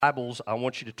Bibles, I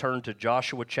want you to turn to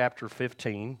Joshua chapter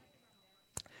 15.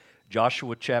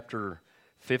 Joshua chapter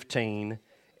 15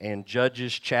 and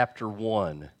Judges chapter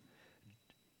 1.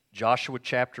 Joshua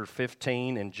chapter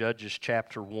 15 and Judges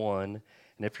chapter 1.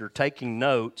 And if you're taking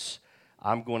notes,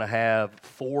 I'm going to have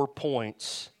 4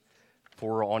 points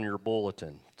on your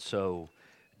bulletin. So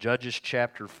Joshua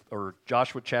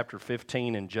chapter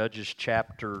 15 and Judges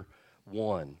chapter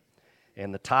 1.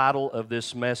 And the title of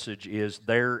this message is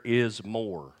There Is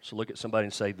More. So look at somebody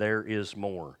and say, there is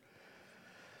more.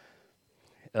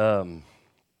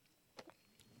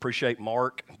 Appreciate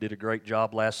Mark. Did a great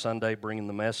job last Sunday bringing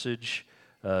the message.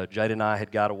 Jada and I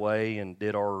had got away and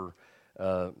did our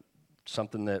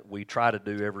something that we try to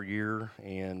do every year.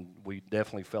 And we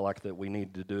definitely felt like that we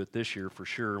needed to do it this year for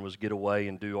sure. Was get away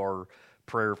and do our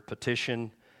prayer of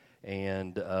petition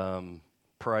and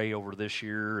pray over this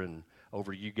year and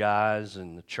over you guys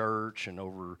and the church and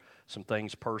over some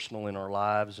things personal in our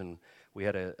lives. And we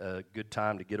had a good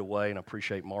time to get away, and I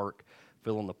appreciate Mark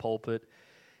filling the pulpit.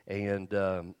 And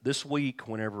this week,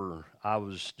 whenever I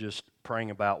was just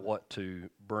praying about what to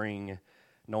bring,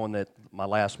 knowing that my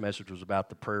last message was about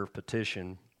the prayer of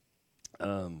petition,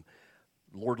 the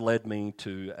Lord led me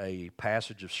to a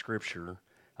passage of Scripture.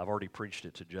 I've already preached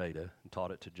it to Jada and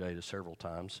taught it to Jada several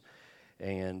times,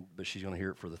 but she's going to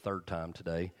hear it for the third time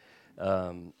today.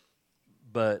 And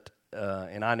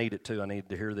I need it too. I need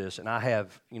to hear this. And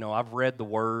I've read the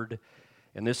Word,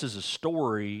 and this is a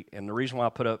story, and the reason why I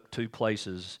put up 2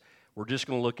 places, we're just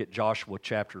going to look at Joshua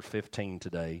chapter 15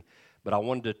 today, but I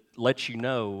wanted to let you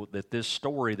know that this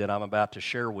story that I'm about to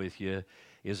share with you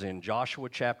is in Joshua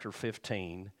chapter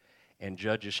 15 and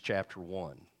Judges chapter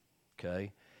 1,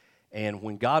 okay? And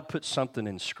when God puts something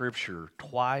in Scripture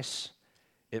twice,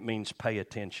 it means pay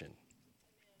attention.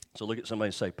 So look at somebody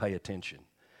and say, pay attention.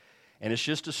 And it's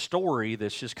just a story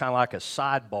that's just kind of like a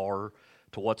sidebar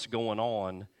to what's going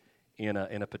on in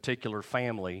a particular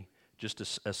family, just a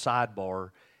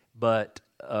sidebar. But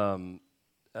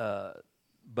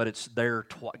it's there.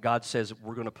 God says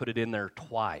we're going to put it in there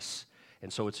twice.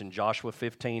 And so it's in Joshua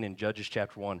 15 and Judges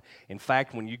chapter 1. In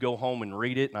fact, when you go home and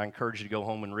read it, and I encourage you to go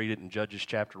home and read it in Judges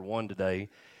chapter 1 today,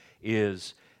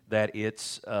 is that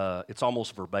it's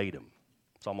almost verbatim.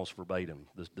 It's almost verbatim,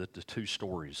 the 2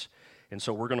 stories. And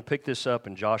so we're going to pick this up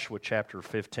in Joshua chapter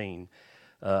 15.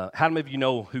 How many of you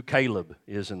know who Caleb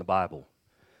is in the Bible?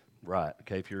 Right.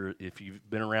 Okay. If you've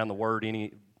been around the Word,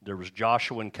 there was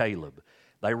Joshua and Caleb.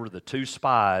 They were the 2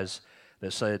 spies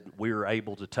that said we were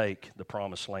able to take the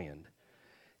promised land.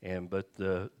 But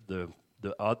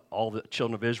all the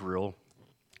children of Israel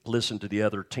listened to the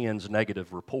other 10's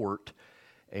negative report,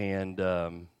 and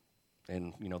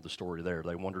you know the story there.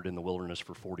 They wandered in the wilderness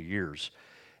for 40 years.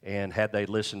 And had they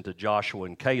listened to Joshua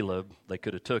and Caleb, they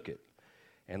could have took it.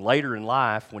 And later in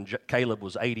life, when Caleb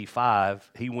was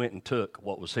 85, he went and took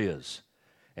what was his.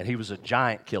 And he was a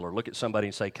giant killer. Look at somebody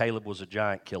and say, Caleb was a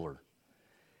giant killer.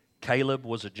 Caleb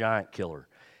was a giant killer.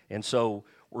 And so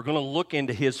we're going to look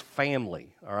into his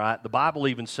family, all right? The Bible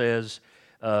even says,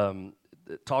 when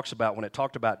it talked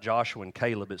about Joshua and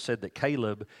Caleb, it said that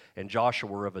Caleb and Joshua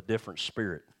were of a different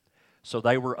spirit. So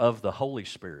they were of the Holy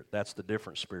Spirit. That's the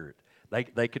different spirit.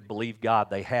 They could believe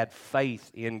God. They had faith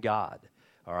in God,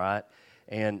 all right?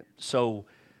 And so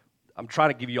I'm trying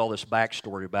to give you all this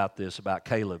backstory about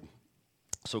Caleb.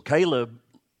 So Caleb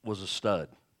was a stud,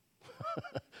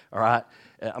 all right?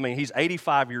 I mean, he's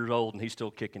 85 years old and he's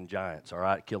still kicking giants, all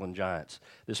right, killing giants.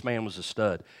 This man was a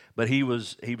stud. But he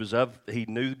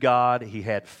knew God, he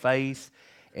had faith,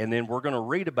 and then we're going to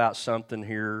read about something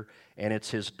here, and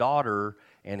it's his daughter.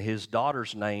 And his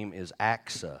daughter's name is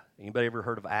Achsah. Anybody ever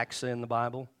heard of Achsah in the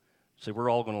Bible? See, we're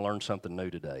all going to learn something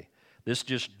new today. This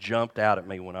just jumped out at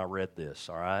me when I read this,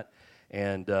 all right?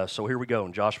 And so here we go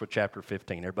in Joshua chapter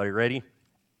 15. Everybody ready?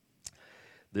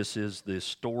 This is the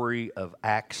story of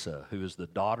Achsah, who is the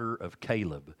daughter of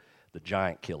Caleb, the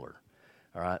giant killer.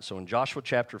 All right, so in Joshua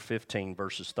chapter 15,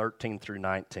 verses 13 through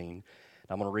 19,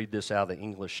 I'm going to read this out of the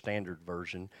English Standard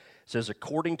Version. It says,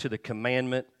 according to the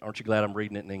commandment, aren't you glad I'm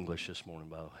reading it in English this morning,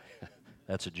 Bo?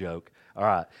 That's a joke. All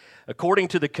right. According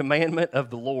to the commandment of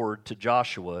the Lord to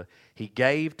Joshua, he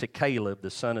gave to Caleb, the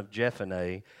son of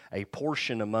Jephunneh, a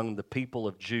portion among the people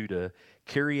of Judah,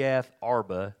 Kiriath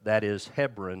Arba, that is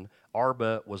Hebron.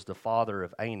 Arba was the father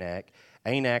of Anak.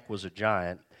 Anak was a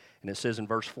giant. And it says in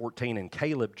verse 14, and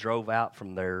Caleb drove out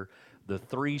from there the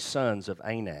 3 sons of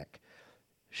Anak,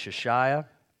 Shishaiah,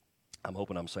 I'm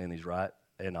hoping I'm saying these right,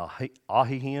 and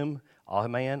Ahiman,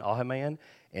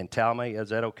 and Talmai. Is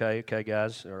that okay? Okay,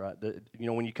 guys? All right.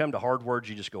 When you come to hard words,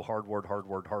 you just go hard word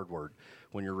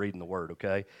when you're reading the word,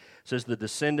 okay? It says the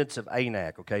descendants of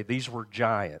Anak, okay? These were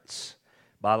giants.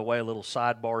 By the way, a little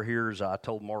sidebar here is I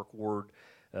told Mark Ward,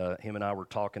 him and I were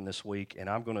talking this week, and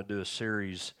I'm going to do a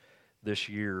series this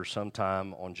year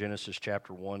sometime on Genesis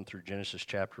chapter 1 through Genesis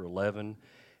chapter 11,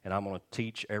 and I'm going to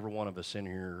teach every one of us in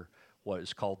here what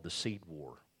is called the seed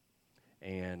war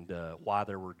and why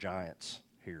there were giants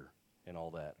here and all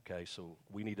that, okay? So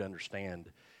we need to understand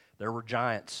there were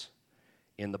giants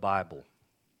in the Bible,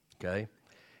 okay?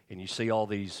 And you see all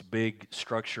these big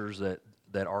structures that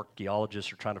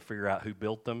archaeologists are trying to figure out who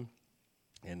built them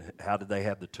and how did they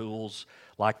have the tools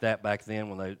like that back then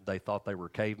when they thought they were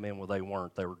cavemen. Well, they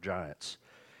weren't. They were giants.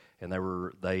 And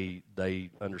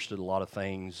they understood a lot of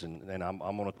things, and I'm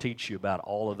going to teach you about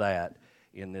all of that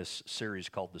in this series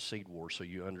called The Seed War so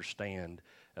you understand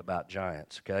about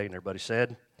giants, okay? And everybody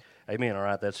said? Amen. All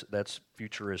right, that's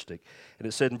futuristic. And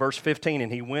it said in verse 15,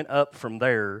 and he went up from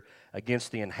there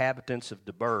against the inhabitants of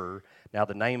Debir. Now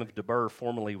the name of Debir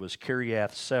formerly was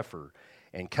Kiriath Sepher.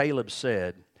 And Caleb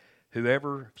said,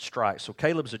 whoever strikes. So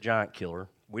Caleb's a giant killer.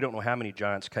 We don't know how many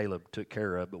giants Caleb took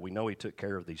care of, but we know he took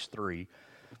care of these three.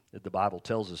 The Bible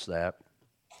tells us that.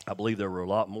 I believe there were a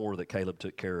lot more that Caleb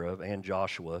took care of, and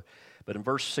Joshua. But in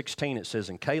verse 16 it says,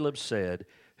 and Caleb said,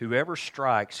 whoever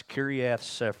strikes Kiriath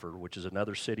Sepher, which is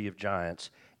another city of giants,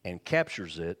 and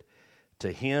captures it,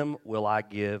 to him will I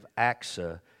give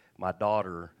Achsah, my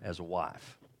daughter, as a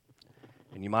wife.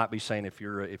 And you might be saying, if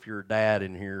you're a dad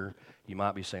in here, you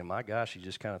might be saying, my gosh, he's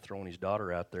just kind of throwing his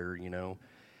daughter out there, you know.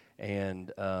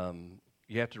 And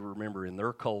you have to remember, in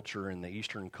their culture, in the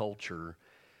Eastern culture,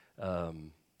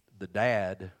 the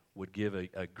dad would give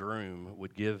a groom,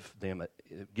 would give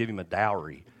him a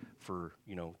dowry for,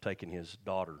 you know, taking his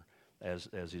daughter as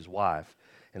his wife.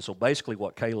 And so basically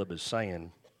what Caleb is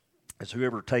saying is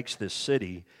whoever takes this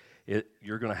city,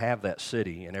 you're going to have that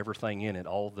city and everything in it,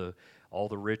 all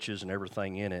the riches and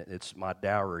everything in it. It's my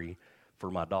dowry for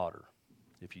my daughter,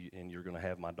 and you're going to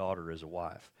have my daughter as a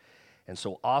wife. And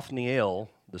so Othniel,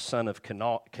 the son of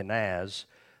Kenaz,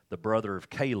 the brother of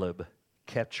Caleb,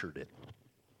 captured it.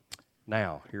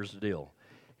 Now, here's the deal.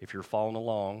 If you're following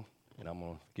along, and I'm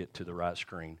going to get to the right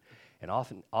screen, and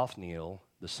Othniel,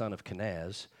 the son of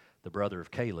Kenaz, the brother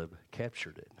of Caleb,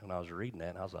 captured it. And I was reading that,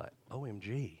 and I was like,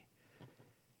 OMG,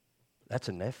 that's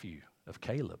a nephew of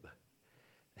Caleb.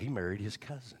 He married his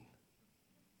cousin.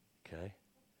 Okay?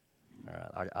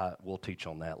 All right, we'll teach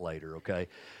on that later, okay?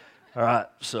 All right,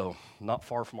 so not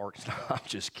far from Arkansas. I'm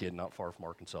just kidding, not far from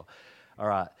Arkansas. All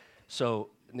right, so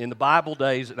in the Bible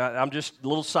days, and I'm just a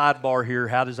little sidebar here.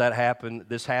 How does that happen?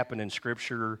 This happened in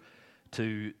Scripture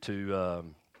and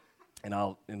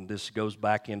this goes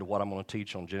back into what I'm going to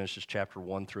teach on Genesis chapter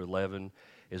 1 through 11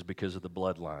 is because of the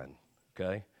bloodline,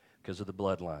 okay? Because of the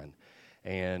bloodline.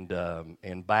 And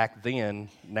back then,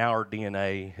 now our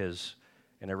DNA has,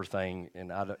 and everything, and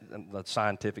the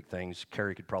scientific things,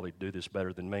 Carrie could probably do this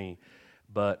better than me,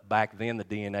 but back then the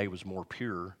DNA was more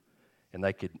pure, and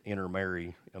they could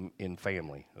intermarry in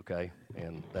family, okay?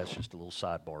 And that's just a little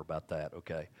sidebar about that,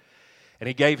 okay? And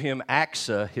he gave him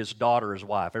Achsah, his daughter, as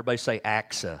wife. Everybody say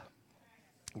Achsah.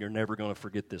 You're never going to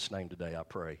forget this name today, I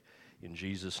pray, in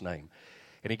Jesus' name.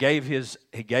 And he gave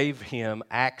him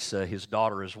Achsah, his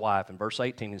daughter, as wife. In verse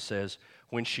 18 it says,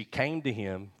 when she came to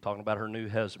him, talking about her new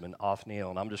husband,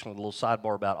 Othniel, and I'm just going to do a little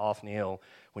sidebar about Othniel.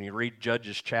 When you read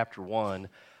Judges chapter 1,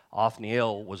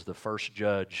 Othniel was the first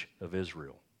judge of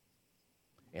Israel.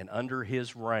 And under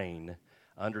his reign,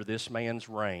 under this man's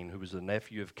reign, who was the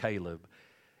nephew of Caleb,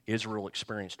 Israel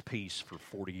experienced peace for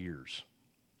 40 years.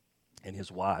 And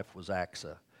his wife was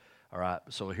Achsah. All right,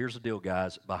 so here's the deal,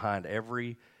 guys. Behind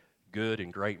every good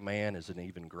and great man is an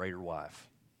even greater wife.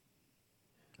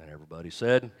 And everybody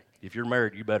said, if you're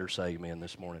married, you better say amen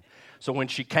this morning. So when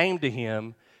she came to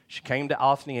him, she came to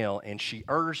Othniel, and she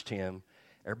urged him,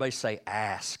 everybody say,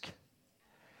 ask.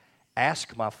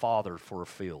 Ask my father for a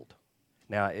field.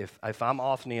 Now, if I'm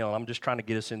Othniel, I'm just trying to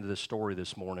get us into this story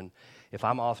this morning. If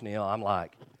I'm Othniel, I'm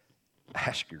like,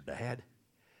 ask your dad.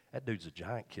 That dude's a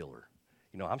giant killer.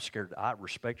 You know, I'm scared. I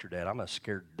respect your dad. I'm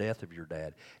scared to death of your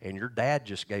dad. And your dad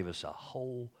just gave us a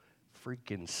whole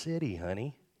freaking city,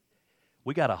 honey.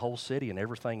 We got a whole city and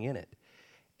everything in it.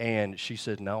 And she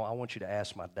said, no, I want you to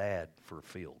ask my dad for a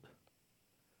field.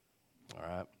 All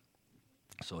right?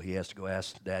 So he has to go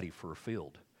ask daddy for a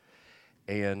field.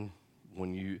 And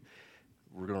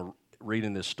we're going to read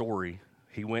in this story,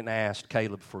 he went and asked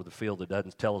Caleb for the field. It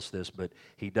doesn't tell us this, but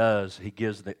he does. He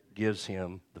gives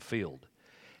him the field.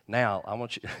 Now, I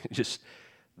want you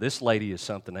this lady is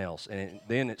something else. And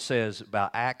then it says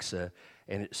about Achsah,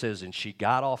 and it says, and she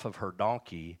got off of her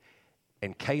donkey,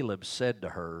 and Caleb said to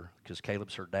her, because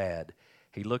Caleb's her dad,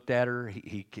 he looked at her,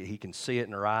 he can see it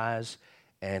in her eyes,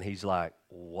 and he's like,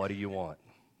 what do you want?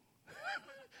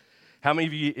 How many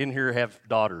of you in here have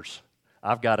daughters?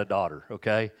 I've got a daughter,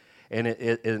 okay?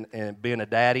 And being a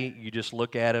daddy, you just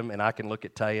look at him, and I can look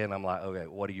at Taya, and I'm like, okay,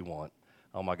 what do you want?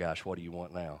 Oh, my gosh, what do you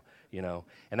want now? You know,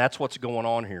 and that's what's going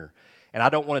on here. And I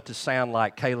don't want it to sound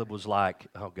like Caleb was like,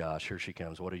 oh, gosh, here she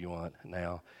comes. What do you want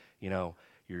now? You know,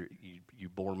 you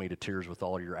bore me to tears with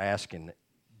all your asking.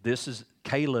 This is,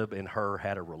 Caleb and her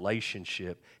had a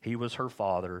relationship. He was her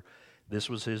father. This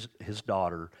was his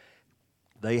daughter.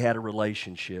 They had a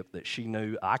relationship that she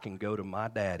knew, I can go to my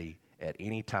daddy at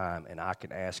any time and I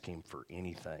can ask him for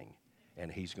anything.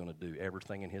 And he's going to do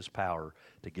everything in his power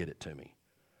to get it to me.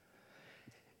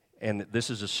 And this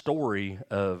is a story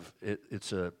of,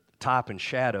 it's a type and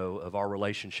shadow of our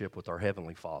relationship with our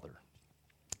Heavenly Father.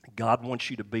 God wants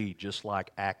you to be just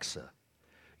like Asa.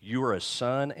 You are a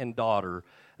son and daughter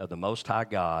of the Most High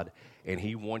God, and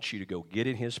He wants you to go get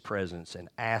in His presence and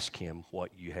ask Him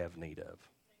what you have need of.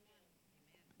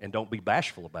 And don't be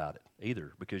bashful about it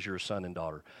either, because you're a son and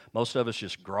daughter. Most of us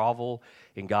just grovel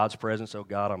in God's presence. Oh,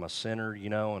 God, I'm a sinner, you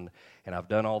know, and I've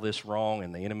done all this wrong,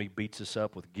 and the enemy beats us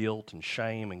up with guilt and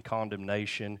shame and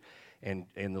condemnation. And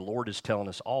the Lord is telling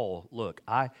us all, look,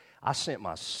 I sent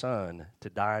my son to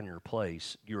die in your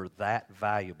place. You're that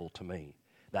valuable to me.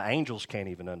 The angels can't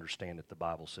even understand it, the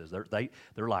Bible says. They're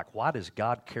like, why does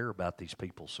God care about these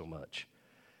people so much?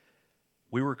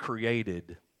 We were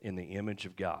created in the image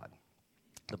of God.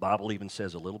 The Bible even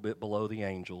says a little bit below the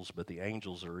angels, but the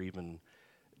angels are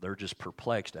they're just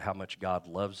perplexed at how much God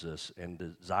loves us and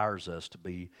desires us to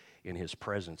be in His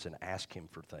presence and ask Him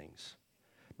for things.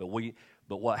 But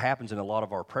what happens in a lot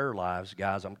of our prayer lives,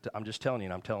 guys, I'm just telling you,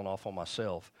 and I'm telling off on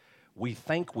myself, we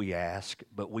think we ask,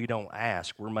 but we don't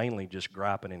ask. We're mainly just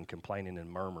griping and complaining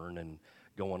and murmuring and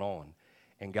going on.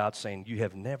 And God's saying, you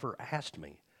have never asked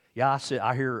me. Yeah,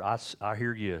 I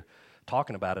hear you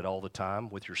talking about it all the time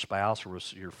with your spouse or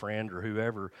with your friend or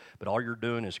whoever, but all you're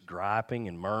doing is griping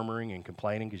and murmuring and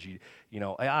complaining because you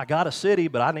know, hey, I got a city,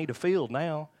 but I need a field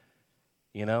now,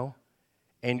 you know.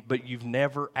 But you've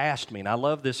never asked me. And I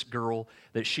love this girl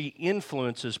that she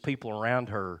influences people around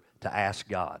her to ask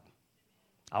God.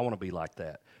 I want to be like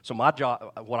that. So my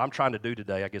job, what I'm trying to do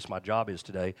today, I guess my job is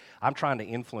today, I'm trying to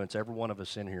influence every one of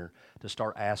us in here to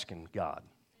start asking God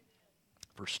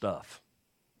for stuff,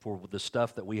 for the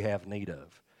stuff that we have need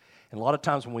of. And a lot of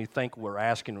times when we think we're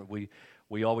asking,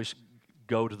 we always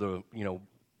go to the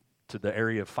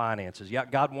area of finances. Yeah,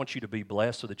 God wants you to be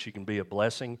blessed so that you can be a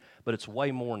blessing, but it's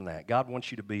way more than that. God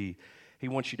wants you to be, He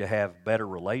wants you to have better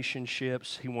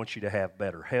relationships. He wants you to have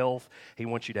better health. He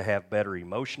wants you to have better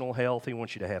emotional health. He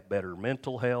wants you to have better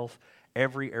mental health.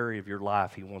 Every area of your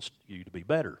life, He wants you to be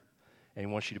better, and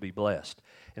He wants you to be blessed.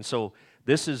 And so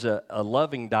this is a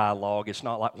loving dialogue. It's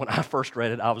not like when I first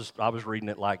read it, I was reading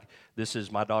it like this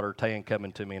is my daughter Tayan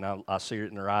coming to me, and I see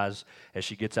it in her eyes as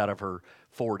she gets out of her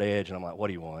Ford Edge, and I'm like, what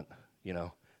do you want? You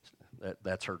know,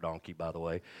 that's her donkey, by the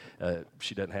way.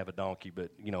 She doesn't have a donkey,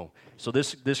 but, you know. So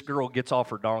this girl gets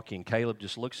off her donkey, and Caleb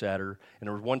just looks at her, and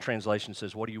there was one translation that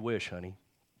says, what do you wish, honey?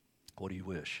 What do you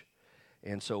wish?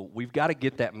 And so we've got to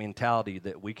get that mentality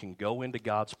that we can go into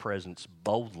God's presence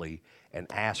boldly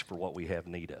and ask for what we have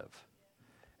need of.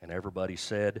 And everybody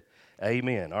said,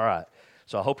 amen. All right.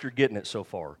 So I hope you're getting it so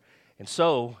far. And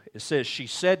so it says, she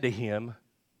said to him,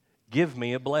 give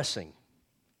me a blessing.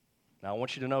 Now I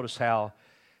want you to notice how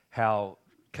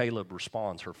Caleb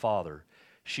responds, her father.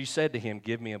 She said to him,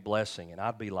 give me a blessing. And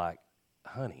I'd be like,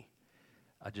 honey,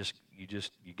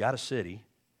 you got a city,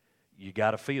 you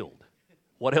got a field.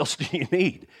 What else do you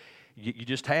need? You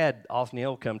just had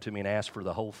Othniel come to me and ask for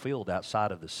the whole field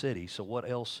outside of the city, so what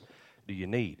else do you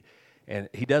need? And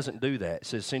he doesn't do that. It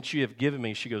says, since you have given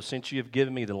me, she goes, since you have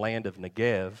given me the land of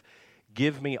Negev,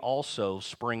 give me also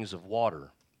springs of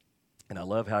water. And I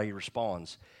love how he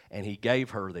responds. And he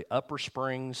gave her the upper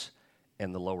springs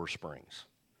and the lower springs.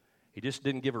 He just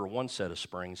didn't give her one set of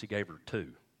springs, he gave her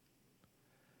two.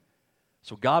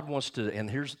 So God wants to, and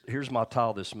here's my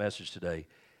title of this message today.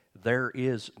 There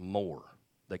is more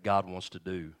that God wants to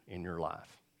do in your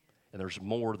life. And there's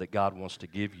more that God wants to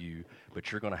give you, but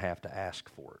you're going to have to ask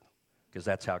for it, because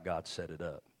that's how God set it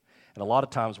up. And a lot of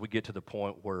times we get to the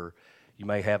point where you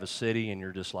may have a city and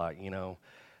you're just like, you know,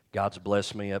 God's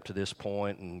blessed me up to this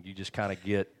point, and you just kind of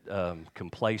get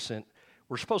complacent.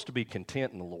 We're supposed to be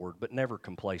content in the Lord, but never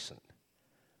complacent,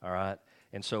 all right?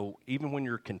 And so even when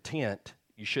you're content,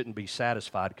 you shouldn't be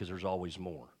satisfied, because there's always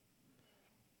more.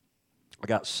 I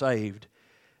got saved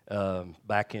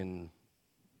back in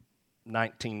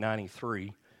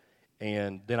 1993,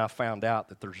 and then I found out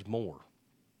that there's more.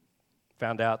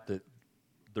 Found out that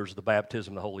there's the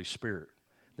baptism of the Holy Spirit.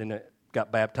 Then I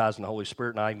got baptized in the Holy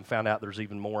Spirit, and I even found out there's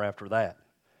even more after that.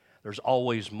 There's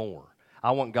always more.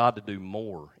 I want God to do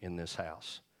more in this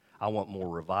house. I want more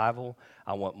revival.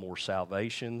 I want more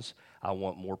salvations. I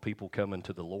want more people coming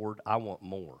to the Lord. I want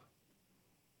more.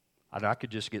 And I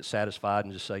could just get satisfied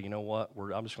and just say, you know what,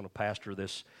 I'm just going to pastor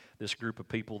this group of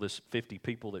people, this 50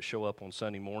 people that show up on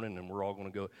Sunday morning, and we're all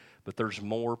going to go. But there's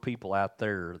more people out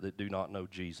there that do not know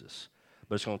Jesus.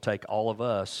 But it's going to take all of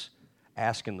us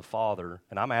asking the Father,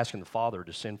 and I'm asking the Father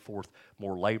to send forth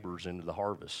more laborers into the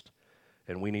harvest.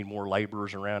 And we need more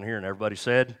laborers around here. And everybody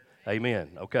said,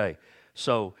 amen. Okay.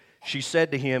 So she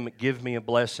said to him, give me a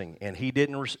blessing. And he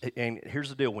didn't, and here's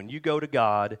the deal. When you go to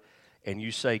God and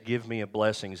you say, give me a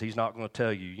blessing, he's not going to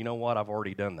tell you, you know what, I've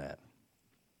already done that.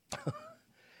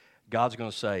 God's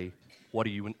going to say, what do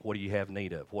you have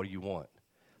need of? What do you want?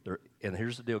 And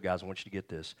here's the deal, guys. I want you to get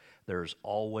this. There's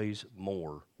always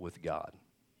more with God.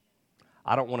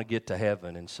 I don't want to get to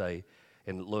heaven and say,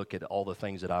 and look at all the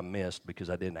things that I missed because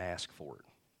I didn't ask for it.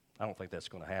 I don't think that's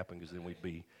going to happen because then we'd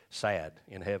be sad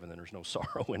in heaven and there's no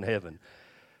sorrow in heaven.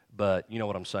 But you know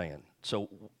what I'm saying. So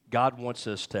God wants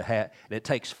us to have, and it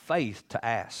takes faith to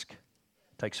ask.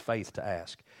 It takes faith to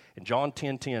ask. And John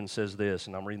 10:10 says this,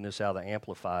 and I'm reading this out of the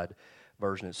Amplified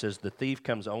Version. It says, the thief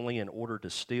comes only in order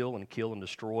to steal and kill and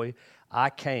destroy.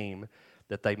 I came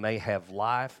that they may have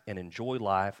life and enjoy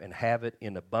life and have it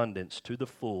in abundance to the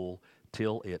full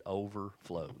till it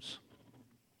overflows.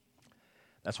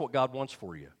 That's what God wants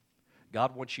for you.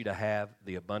 God wants you to have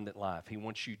the abundant life. He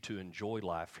wants you to enjoy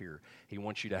life here. He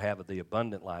wants you to have the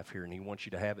abundant life here, and He wants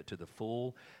you to have it to the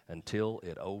full until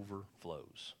it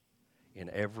overflows in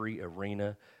every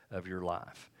arena of your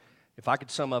life. If I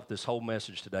could sum up this whole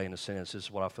message today in a sentence, this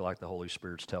is what I feel like the Holy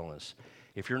Spirit's telling us.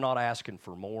 If you're not asking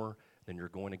for more, then you're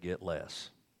going to get less.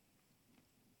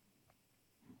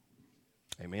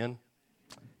 Amen?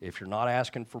 If you're not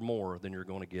asking for more, then you're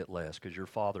going to get less because your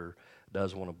Father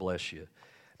does want to bless you.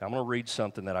 Now, I'm going to read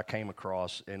something that I came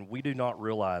across, and we do not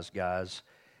realize, guys,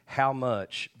 how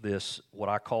much this, what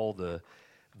I call the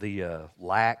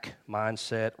lack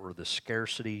mindset or the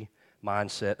scarcity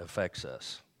mindset affects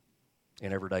us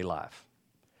in everyday life.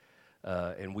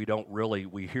 And we don't really,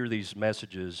 we hear these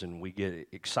messages and we get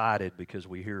excited because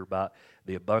we hear about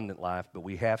the abundant life, but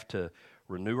we have to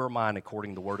renew our mind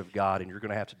according to the Word of God, and you're going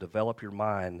to have to develop your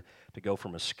mind to go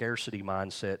from a scarcity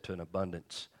mindset to an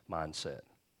abundance mindset.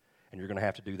 And you're going to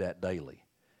have to do that daily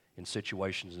in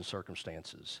situations and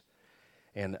circumstances.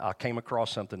 And I came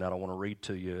across something that I want to read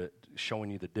to you, showing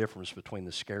you the difference between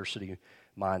the scarcity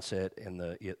mindset and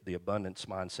the abundance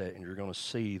mindset, and you're going to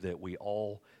see that we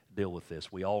all deal with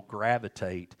this. We all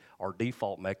gravitate. Our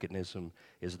default mechanism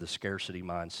is the scarcity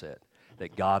mindset,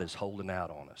 that God is holding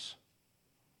out on us.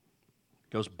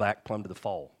 Goes back plumb to the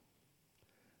fall.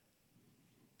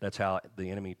 That's how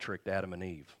the enemy tricked Adam and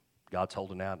Eve. God's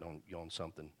holding out on you on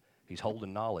something. He's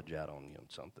holding knowledge out on you on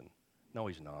something. No,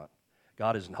 He's not.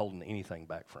 God isn't holding anything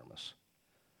back from us.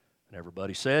 And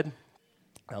everybody said,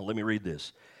 now let me read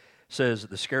this. It says,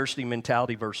 the scarcity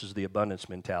mentality versus the abundance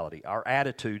mentality. Our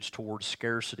attitudes towards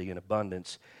scarcity and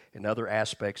abundance in other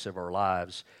aspects of our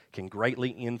lives can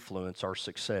greatly influence our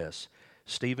success.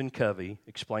 Stephen Covey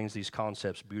explains these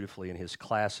concepts beautifully in his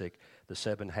classic, The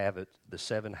Seven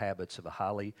Habits of a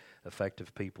Highly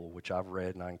Effective People, which I've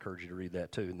read, and I encourage you to read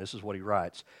that too. And this is what he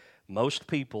writes. Most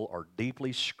people are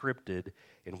deeply scripted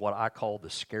in what I call the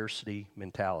scarcity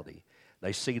mentality.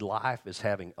 They see life as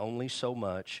having only so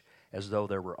much, as though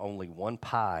there were only one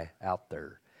pie out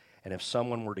there. And if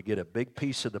someone were to get a big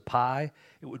piece of the pie,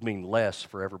 it would mean less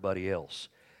for everybody else.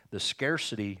 The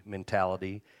scarcity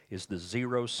mentality is the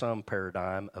zero-sum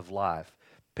paradigm of life.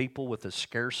 People with a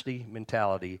scarcity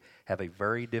mentality have a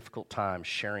very difficult time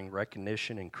sharing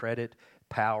recognition and credit,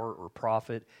 power, or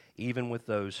profit, even with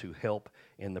those who help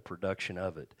in the production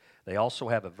of it. They also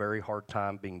have a very hard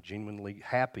time being genuinely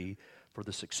happy for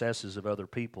the successes of other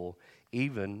people,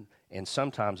 even and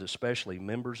sometimes especially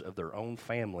members of their own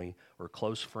family or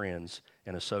close friends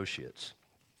and associates.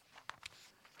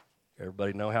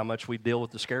 Everybody know how much we deal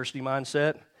with the scarcity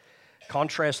mindset?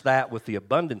 Contrast that with the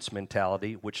abundance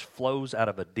mentality, which flows out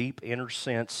of a deep inner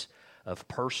sense of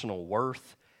personal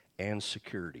worth and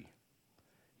security.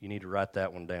 You need to write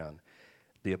that one down.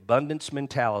 The abundance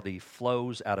mentality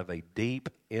flows out of a deep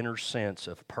inner sense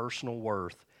of personal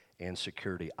worth and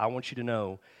security. I want you to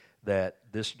know that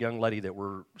this young lady that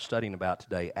we're studying about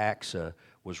today, Axa,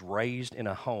 was raised in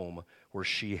a home where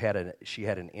she had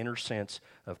an inner sense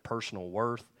of personal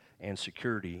worth and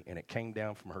security, and it came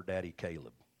down from her daddy,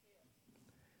 Caleb.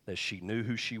 That she knew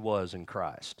who she was in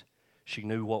Christ. She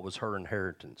knew what was her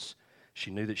inheritance. She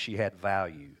knew that she had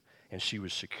value, and she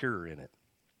was secure in it.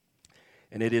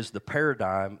 And it is the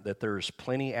paradigm that there is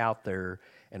plenty out there,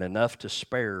 and enough to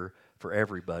spare for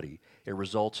everybody. It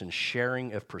results in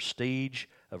sharing of prestige,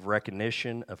 of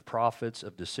recognition, of profits,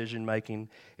 of decision-making.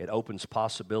 It opens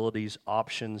possibilities,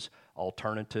 options,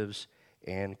 alternatives,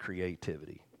 and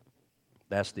creativity.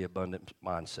 That's the abundant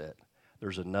mindset.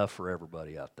 There's enough for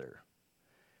everybody out there.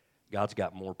 God's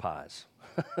got more pies.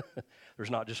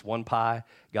 There's not just one pie.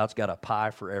 God's got a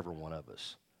pie for every one of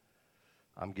us.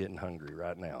 I'm getting hungry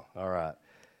right now. All right.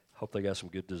 Hope they got some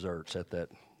good desserts at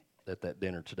that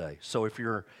dinner today. So if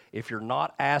you're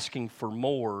not asking for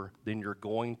more, then you're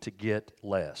going to get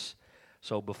less.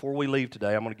 So before we leave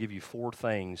today, I'm going to give you 4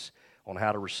 things on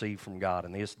how to receive from God.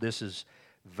 And this is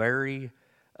very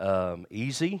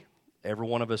easy. Every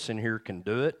one of us in here can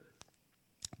do it.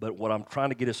 But what I'm trying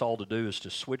to get us all to do is to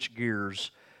switch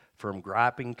gears from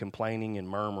griping, complaining, and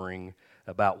murmuring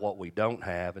about what we don't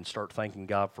have and start thanking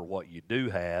God for what you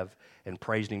do have and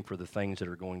praising Him for the things that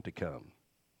are going to come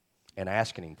and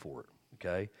asking Him for it,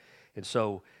 okay? And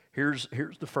so here's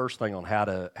the first thing on how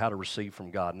to receive from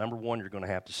God. Number 1, you're going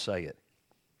to have to say it.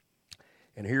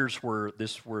 And here's where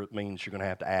it means you're going to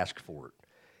have to ask for it.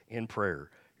 In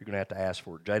prayer, you're going to have to ask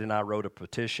for it. Jade and I wrote a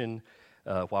petition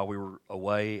while we were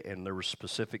away, and there were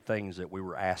specific things that we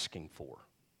were asking for.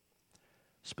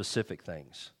 Specific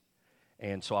things.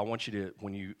 And so I want you to,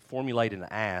 when you formulate an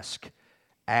ask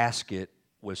it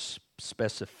with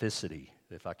specificity,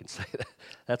 if I can say that.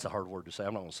 That's a hard word to say.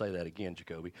 I'm not going to say that again,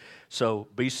 Jacoby. So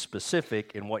be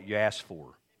specific in what you ask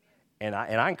for. And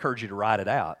I encourage you to write it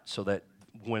out so that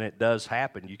when it does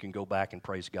happen, you can go back and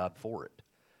praise God for it.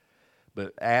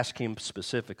 But ask Him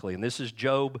specifically. And this is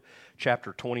Job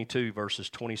chapter 22, verses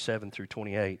 27 through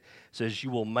 28. It says, you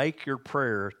will make your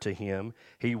prayer to Him,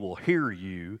 He will hear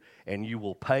you, and you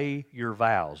will pay your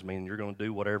vows. Meaning you're going to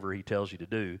do whatever He tells you to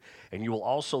do. And you will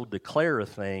also declare a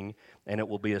thing, and it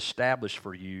will be established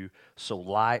for you, so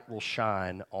light will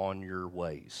shine on your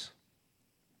ways.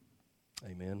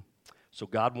 Amen. So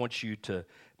God wants you to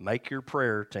make your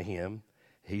prayer to Him.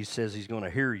 He says He's going to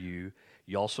hear you.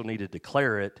 You also need to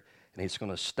declare it. And He's going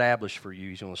to establish for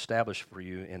you. He's going to establish for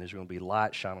you, and there's going to be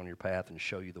light shine on your path and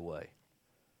show you the way.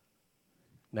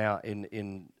 Now, and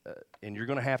you're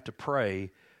going to have to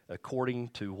pray according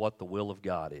to what the will of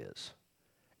God is.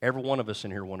 Every one of us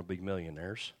in here want to be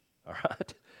millionaires, all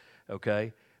right?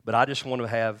 Okay? But I just want to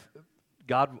have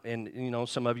God, and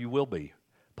some of you will be,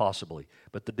 possibly.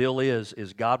 But the deal is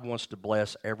God wants to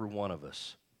bless every one of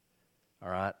us. All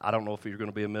right? I don't know if you're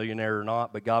going to be a millionaire or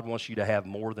not, but God wants you to have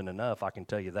more than enough, I can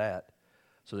tell you that,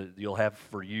 so that you'll have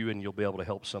for you and you'll be able to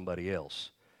help somebody else.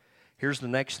 Here's the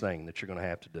next thing that you're going to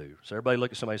have to do. So everybody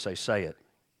look at somebody and say it.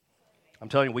 I'm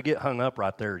telling you, we get hung up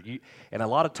right there. And a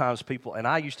lot of times people, and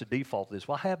I used to default to this,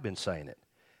 well, I have been saying it.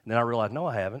 And then I realized, no,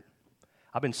 I haven't.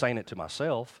 I've been saying it to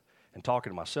myself and talking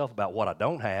to myself about what I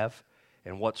don't have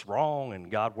and what's wrong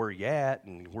and God, where you at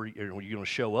and where you going to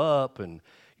show up and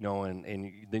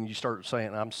and then you start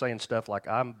saying, I'm saying stuff like,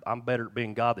 I'm better at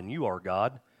being God than you are,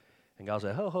 God. And God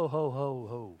said, ho, ho, ho, ho,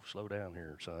 ho, slow down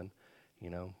here, son.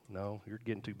 No, you're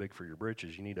getting too big for your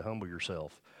britches. You need to humble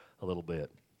yourself a little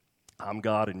bit. I'm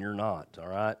God and you're not, all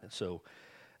right? So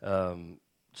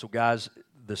guys,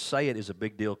 the say it is a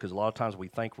big deal because a lot of times we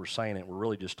think we're saying it, we're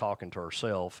really just talking to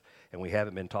ourselves, and we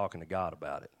haven't been talking to God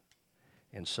about it.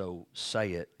 And so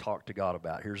say it, talk to God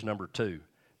about it. Here's number 2,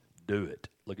 do it.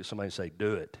 Look at somebody and say,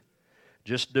 do it.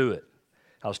 Just do it.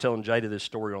 I was telling Jada this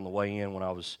story on the way in when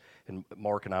and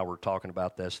Mark and I were talking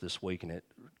about this week, and it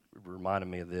reminded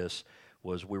me of this,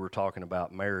 was we were talking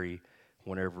about Mary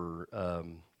whenever,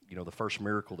 the first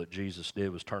miracle that Jesus did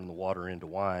was turn the water into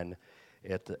wine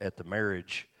at the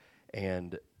marriage,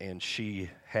 and she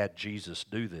had Jesus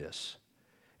do this.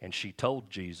 And she told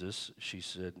Jesus,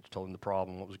 told him the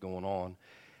problem, what was going on,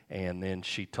 and then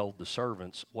she told the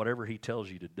servants, whatever He tells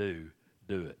you to do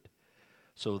it.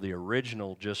 So the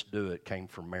original just do it came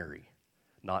from Mary,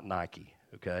 not Nike,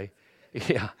 okay?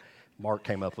 Yeah, Mark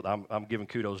came up with, I'm giving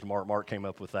kudos to Mark. Mark came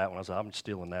up with that one. I was like, I'm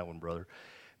stealing that one, brother.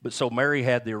 But so Mary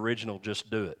had the original just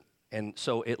do it. And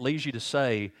so it leads you to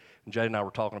say, and Jay and I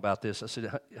were talking about this, I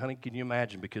said, honey, can you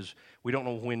imagine? Because we don't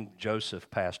know when Joseph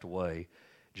passed away,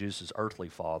 Jesus' earthly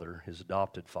father, his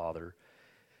adopted father.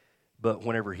 But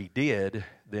whenever he did,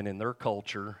 then in their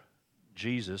culture,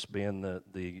 Jesus, being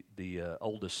the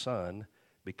oldest son,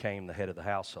 became the head of the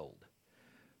household.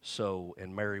 So,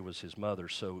 and Mary was his mother.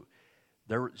 So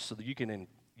you can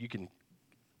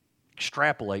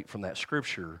extrapolate from that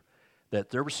scripture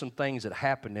that there were some things that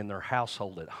happened in their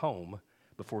household at home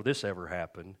before this ever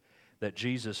happened, that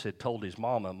Jesus had told his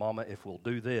Mama, if we'll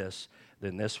do this,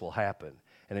 then this will happen.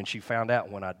 And then she found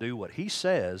out when I do what He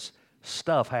says,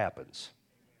 stuff happens.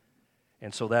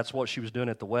 And so that's what she was doing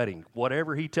at the wedding.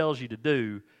 Whatever he tells you to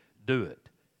do it.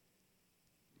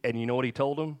 And you know what he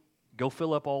told them? Go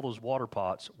fill up all those water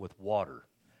pots with water.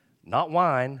 Not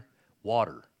wine,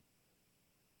 water.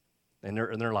 And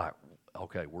they're like,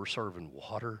 okay, we're serving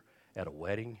water at a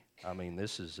wedding? I mean,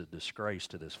 this is a disgrace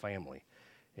to this family.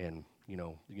 And you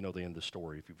know the end of the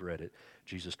story if you've read it.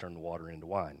 Jesus turned the water into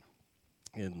wine.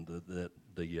 And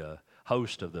the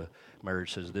host of the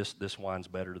marriage says, this wine's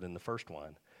better than the first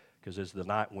wine. Because as the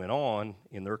night went on,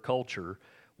 in their culture,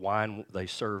 wine, they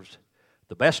served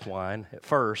the best wine at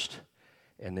first,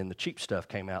 and then the cheap stuff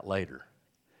came out later.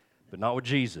 But not with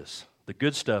Jesus. The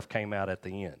good stuff came out at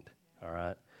the end, all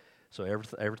right? So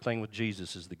everything with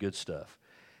Jesus is the good stuff.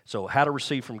 So how to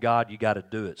receive from God, you got to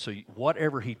do it. So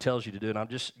whatever he tells you to do, and I'm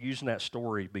just using that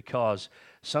story because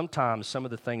sometimes some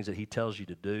of the things that he tells you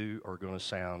to do are going to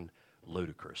sound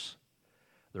ludicrous.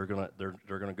 They're going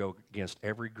to go against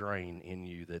every grain in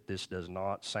you that this does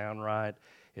not sound right.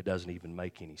 It doesn't even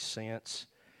make any sense.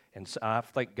 And so I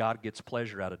think God gets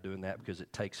pleasure out of doing that because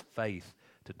it takes faith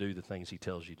to do the things he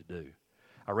tells you to do.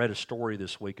 I read a story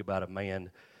this week about a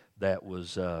man that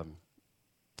was, and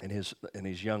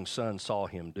his young son saw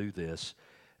him do this,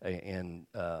 and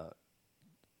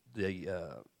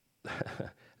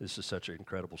this is such an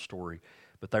incredible story,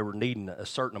 but they were needing a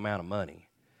certain amount of money,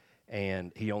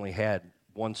 and he only had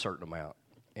one certain amount.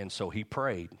 And so he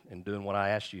prayed, and doing what I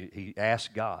asked you, he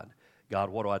asked God,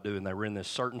 what do I do? And they were in this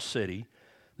certain city.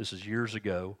 This is years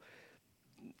ago,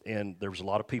 and there was a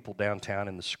lot of people downtown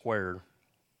in the square.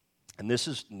 And this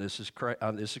is going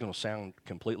to sound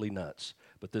completely nuts,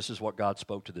 but this is what God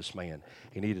spoke to this man.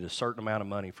 He needed a certain amount of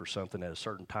money for something at a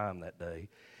certain time that day,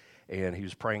 and he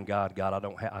was praying, God,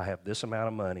 I have this amount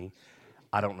of money.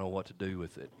 I don't know what to do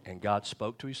with it. And God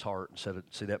spoke to his heart and said,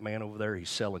 see that man over there? He's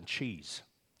selling cheese.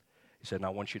 He said, and I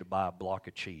want you to buy a block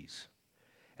of cheese,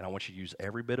 and I want you to use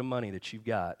every bit of money that you've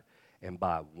got and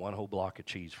buy one whole block of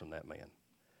cheese from that man.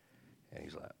 And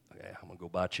he's like, okay, I'm going to go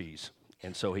buy cheese.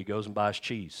 And so he goes and buys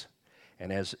cheese.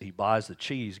 And as he buys the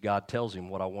cheese, God tells him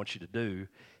what I want you to do.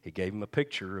 He gave him a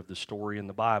picture of the story in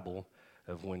the Bible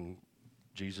of when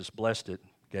Jesus blessed it,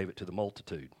 gave it to the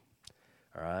multitude.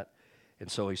 All right?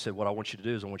 And so he said, what I want you to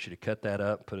do is I want you to cut that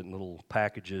up, put it in little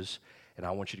packages, and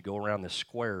I want you to go around this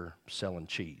square selling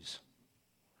cheese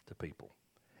to people.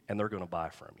 And they're going to buy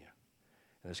from you.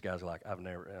 And this guy's like,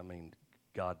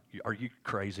 God, are you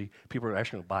crazy? People are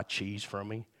actually going to buy cheese from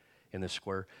me in this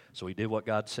square. So he did what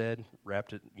God said,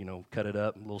 wrapped it, cut it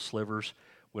up in little slivers,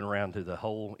 went around to the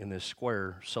hole in this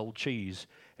square, sold cheese,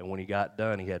 and when he got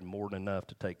done, he had more than enough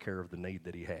to take care of the need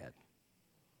that he had.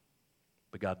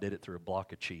 But God did it through a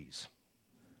block of cheese.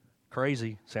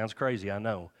 Crazy. Sounds crazy, I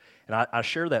know. And I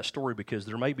share that story because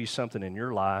there may be something in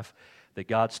your life that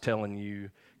God's telling you,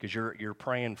 because you're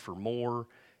praying for more,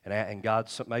 and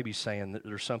God's maybe saying that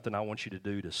there's something I want you to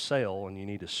do to sell, and you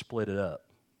need to split it up.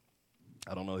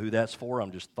 I don't know who that's for.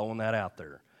 I'm just throwing that out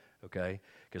there, okay?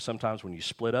 Because sometimes when you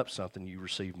split up something, you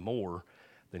receive more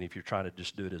than if you're trying to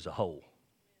just do it as a whole.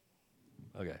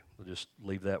 Okay, we'll just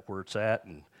leave that where it's at,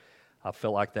 and I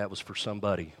felt like that was for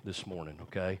somebody this morning,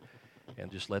 okay?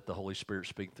 And just let the Holy Spirit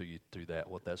speak through you through that,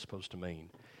 what that's supposed to mean.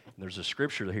 And there's a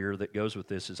scripture here that goes with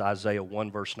this. It's Isaiah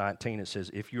 1, verse 19. It says,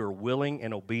 if you are willing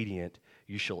and obedient,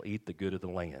 you shall eat the good of the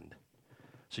land.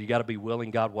 So you got to be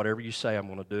willing, God, whatever you say, I'm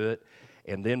going to do it.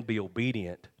 And then be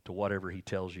obedient to whatever he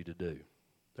tells you to do.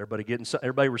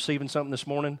 Everybody receiving something this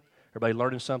morning? Everybody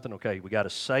learning something? Okay, we got to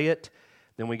say it,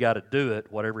 then we got to do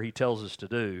it, whatever he tells us to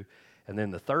do. And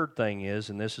then the third thing is,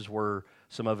 and this is where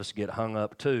some of us get hung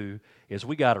up too, is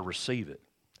we got to receive it.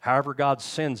 However God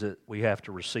sends it, we have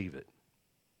to receive it.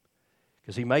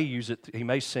 Because he may use it, he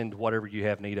may send whatever you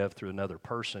have need of through another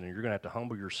person, and you're going to have to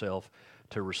humble yourself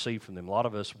to receive from them. A lot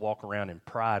of us walk around in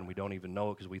pride, and we don't even know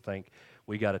it because we think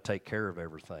we got to take care of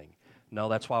everything. No,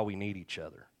 that's why we need each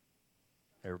other.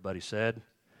 Everybody said?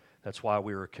 That's why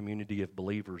we're a community of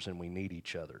believers, and we need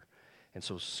each other. And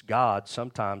so God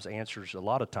a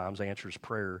lot of times answers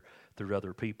prayer through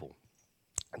other people.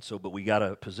 And so, but we got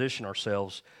to position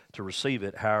ourselves to receive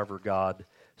it however God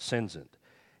sends it.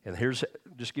 And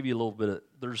just give you a little bit of,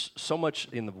 there's so much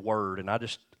in the Word, and I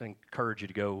just encourage you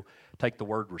to go take the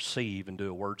word receive and do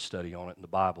a word study on it in the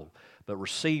Bible. But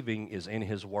receiving is in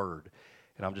His Word,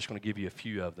 and I'm just going to give you a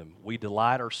few of them. We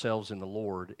delight ourselves in the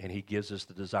Lord, and He gives us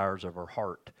the desires of our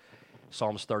heart.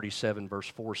 Psalms 37, verse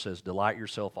 4 says, delight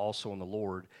yourself also in the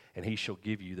Lord, and He shall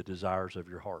give you the desires of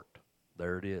your heart.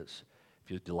 There it is. If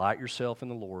you delight yourself in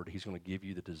the Lord, He's going to give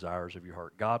you the desires of your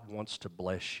heart. God wants to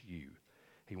bless you.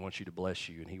 He wants you to bless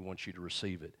you, and He wants you to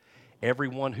receive it.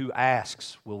 Everyone who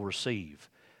asks will receive.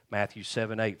 Matthew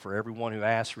 7:8, for everyone who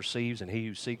asks receives, and he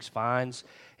who seeks finds,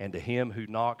 and to him who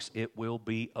knocks it will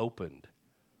be opened.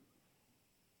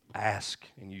 Ask,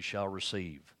 and you shall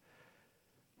receive.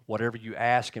 Whatever you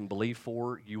ask and believe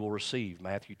for, you will receive.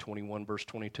 Matthew 21, verse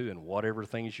 22, and whatever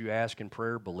things you ask in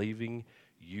prayer, believing,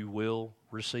 you will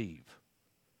receive.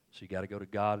 So you got to go to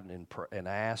God and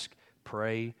ask,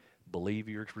 pray, believe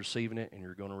you're receiving it, and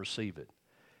you're going to receive it.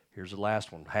 Here's the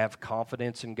last one. Have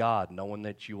confidence in God, knowing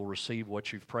that you will receive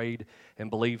what you've prayed and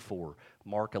believed for.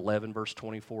 Mark 11, verse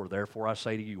 24, therefore I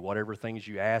say to you, whatever things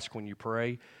you ask when you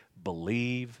pray,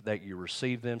 believe that you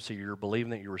receive them. So you're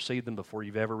believing that you received them before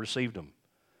you've ever received them.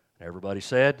 Everybody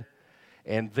said?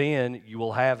 And then you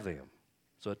will have them.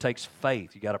 So it takes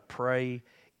faith. You got to pray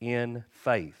in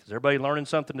faith. Is everybody learning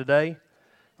something today?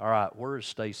 All right, where is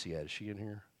Stacy at? Is she in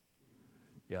here?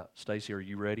 Yeah, Stacy, are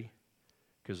you ready?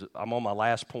 Because I'm on my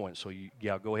last point, so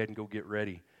go ahead and go get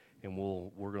ready, and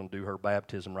we're going to do her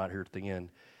baptism right here at the end.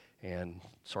 And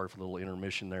sorry for the little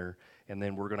intermission there. And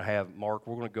then we're going to have Mark.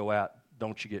 We're going to go out.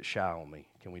 Don't you get shy on me?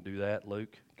 Can we do that,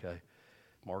 Luke? Okay,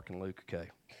 Mark and Luke. Okay,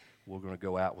 we're going to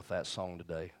go out with that song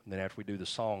today. And then after we do the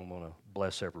song, I'm going to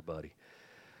bless everybody.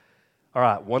 All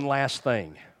right, one last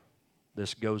thing.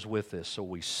 This goes with this. So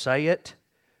we say it,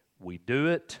 we do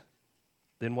it.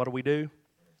 Then what do?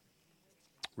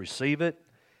 Receive it.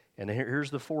 And here's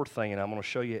the fourth thing, and I'm going to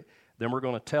show you. Then we're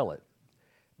going to tell it.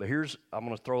 But I'm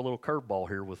going to throw a little curveball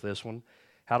here with this one.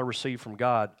 How to receive from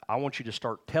God. I want you to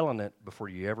start telling it before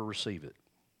you ever receive it.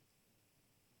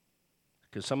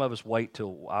 Because some of us wait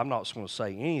till I'm not going to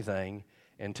say anything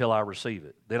until I receive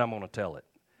it. Then I'm going to tell it.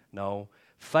 No,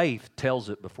 faith tells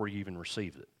it before you even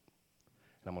receive it.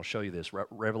 And I'm going to show you this.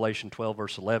 Revelation 12,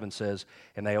 verse 11 says,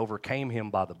 and they overcame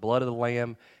him by the blood of the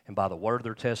Lamb and by the word of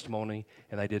their testimony,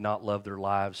 and they did not love their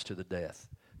lives to the death.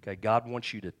 Okay, God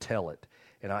wants you to tell it.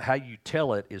 And how you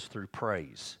tell it is through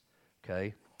praise.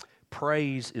 Okay?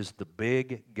 Praise is the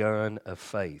big gun of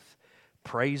faith.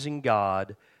 Praising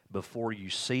God before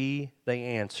you see the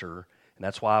answer. And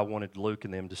that's why I wanted Luke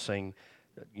and them to sing,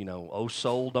 oh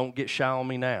soul, don't get shy on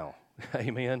me now.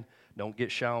 Amen? Don't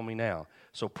get shy on me now.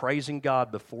 So praising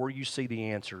God before you see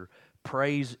the answer,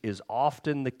 praise is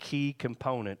often the key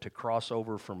component to cross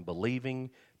over from believing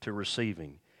to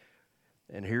receiving.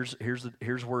 And here's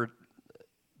where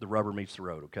the rubber meets the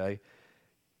road, okay?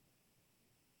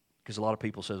 Because a lot of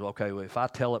people says, okay, well, if I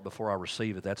tell it before I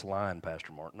receive it, that's lying,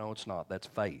 Pastor Mark. No, it's not. That's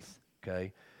faith,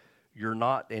 okay? You're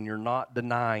not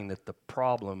denying that the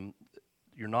problem,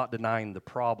 you're not denying the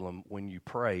problem when you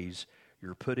praise.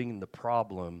 You're putting the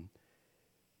problem,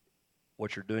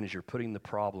 what you're doing is you're putting the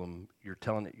problem, you're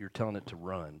telling it to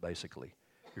run, basically.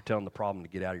 You're telling the problem to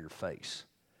get out of your face.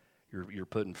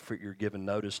 You're giving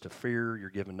notice to fear, you're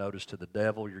giving notice to the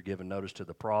devil, you're giving notice to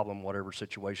the problem, whatever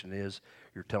situation it is,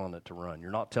 you're telling it to run. You're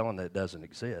not telling that it doesn't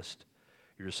exist.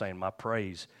 You're just saying, my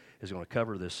praise is going to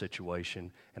cover this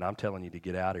situation, and I'm telling you to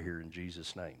get out of here in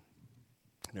Jesus' name.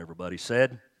 And everybody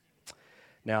said?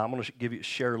 Now, I'm going to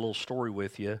share a little story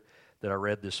with you that I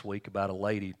read this week about a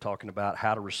lady talking about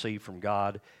how to receive from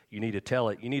God. You need to tell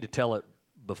it. You need to tell it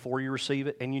before you receive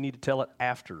it, and you need to tell it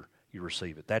after you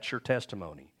receive it. That's your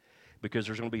testimony. Because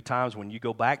there's going to be times when you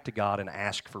go back to God and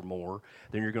ask for more,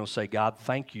 then you're going to say, God,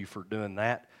 thank you for doing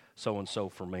that so-and-so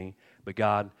for me. But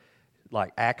God,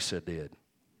 like Asa did,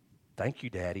 thank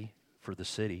you, Daddy, for the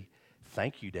city.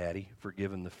 Thank you, Daddy, for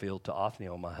giving the field to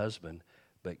Othniel, my husband.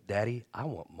 But, Daddy, I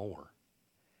want more.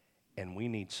 And we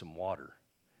need some water.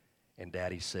 And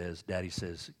Daddy says,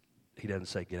 he doesn't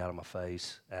say, get out of my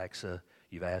face, Asa,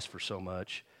 you've asked for so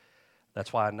much.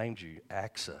 That's why I named you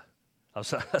Asa.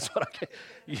 That's what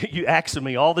you ask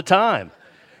me all the time.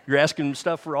 You're asking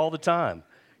stuff for all the time.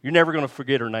 You're never going to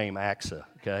forget her name, Asa,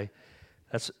 okay?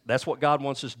 That's what God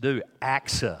wants us to do,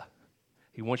 Asa.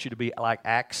 He wants you to be like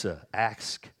Asa,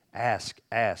 ask.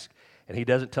 And he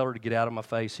doesn't tell her to get out of my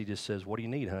face. He just says, what do you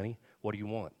need, honey? What do you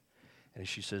want? And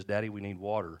she says, Daddy, we need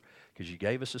water because you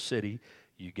gave us a city,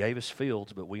 you gave us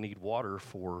fields, but we need water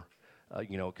for...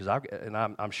 because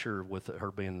I'm sure with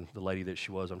her being the lady that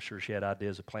she was, I'm sure she had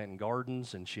ideas of planting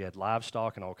gardens, and she had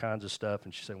livestock and all kinds of stuff,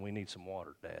 and she said, we need some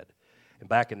water, Dad. And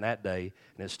back in that day,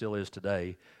 and it still is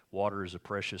today, water is a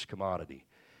precious commodity,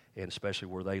 and especially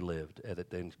where they lived.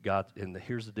 And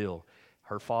here's the deal.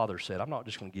 Her father said, I'm not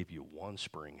just going to give you one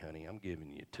spring, honey. I'm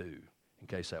giving you two in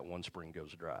case that one spring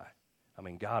goes dry. I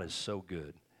mean, God is so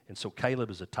good. And so Caleb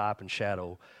is a type and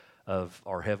shadow of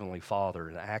our Heavenly Father,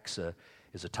 and Asa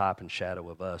is a type and shadow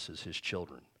of us as his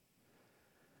children.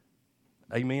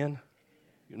 Amen?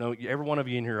 Every one of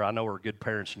you in here I know are good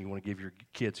parents and you want to give your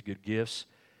kids good gifts.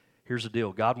 Here's the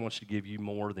deal. God wants to give you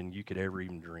more than you could ever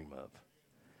even dream of.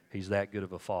 He's that good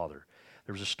of a father.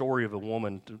 there was a story of a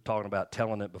woman talking about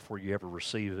telling it before you ever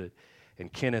receive it.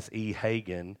 And Kenneth E.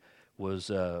 Hagin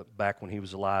was, back when he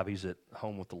was alive, he's at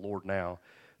home with the Lord now,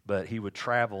 but he would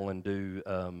travel and do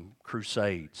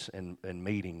crusades and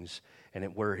meetings.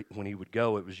 And when he would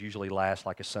go, it was usually last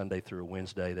like a Sunday through a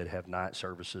Wednesday. They'd have night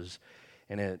services.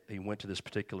 And he went to this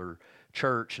particular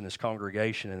church and this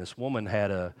congregation, and this woman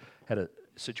had a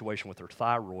situation with her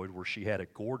thyroid where she had a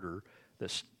goiter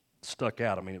that stuck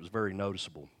out. I mean, it was very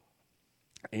noticeable.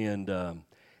 And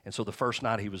so the first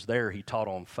night he was there, he taught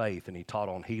on faith and he taught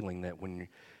on healing. That when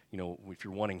if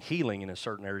you're wanting healing in a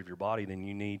certain area of your body, then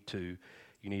you need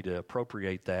to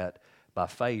appropriate that by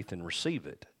faith and receive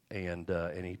it. And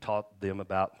he taught them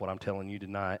about what I'm telling you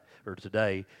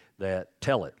today. That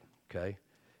tell it, okay,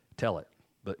 tell it.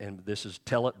 And this is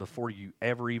tell it before you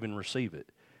ever even receive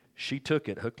it. She took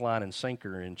it hook, line, and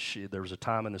sinker, and there was a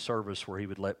time in the service where he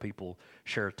would let people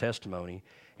share a testimony,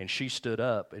 and she stood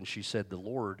up and she said, "The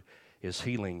Lord is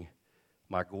healing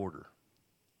my goiter."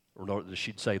 Or no,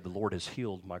 she'd say, "The Lord has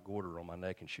healed my goiter on my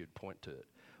neck," and she would point to it.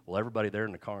 Well, everybody there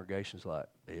in the congregation's like,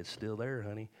 "It's still there,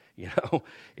 honey.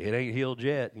 It ain't healed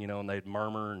yet." And they'd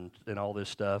murmur and all this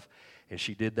stuff. And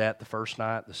she did that the first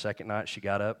night. The second night she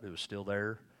got up, it was still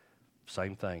there.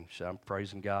 Same thing. She said, "I'm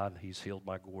praising God. He's healed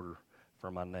my goiter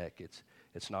from my neck.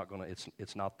 It's not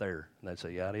there." And they'd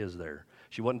say, "Yeah, it is there."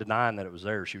 She wasn't denying that it was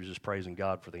there. She was just praising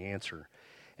God for the answer.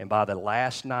 And by the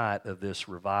last night of this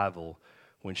revival,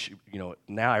 when she,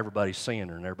 now everybody's seeing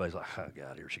her and everybody's like, "Oh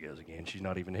God, here she goes again. She's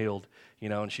not even healed,"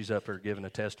 and she's up there giving a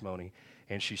testimony,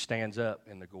 and she stands up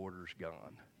and the goiter's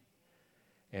gone.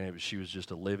 And she was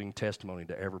just a living testimony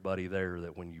to everybody there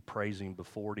that when you praise Him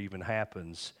before it even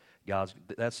happens,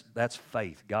 that's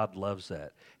faith. God loves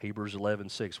that. Hebrews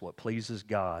 11:6. What pleases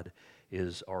God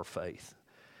is our faith.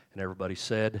 And everybody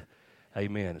said,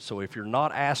 amen. So if you're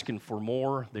not asking for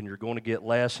more, then you're going to get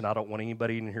less, and I don't want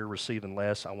anybody in here receiving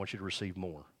less. I want you to receive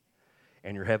more.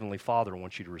 And your Heavenly Father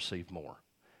wants you to receive more.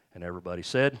 And everybody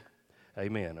said,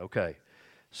 amen. Okay.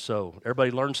 So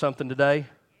everybody learned something today?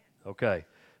 Okay.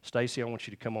 Stacy, I want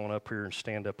you to come on up here and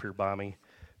stand up here by me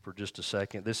for just a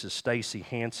second. This is Stacy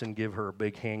Hansen. Give her a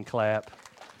big hand clap.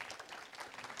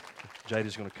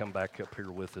 Jada's going to come back up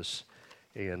here with us,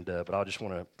 but I just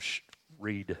want to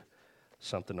read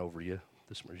something over you.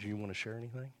 Do you want to share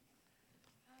anything?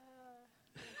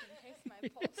 I can taste my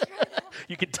pulse right now.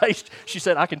 You can taste. She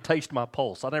said, "I can taste my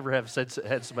pulse." I never have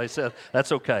had somebody say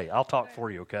that's okay. I'll talk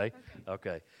for you. Okay.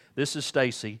 Okay. This is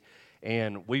Stacy.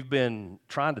 And we've been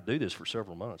trying to do this for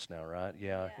several months now, right?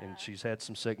 Yeah. And she's had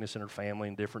some sickness in her family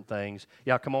and different things.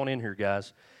 Yeah, come on in here,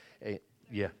 guys.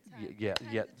 Yeah.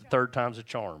 Third time's a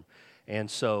charm. And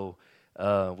so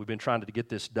we've been trying to get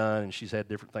this done, and she's had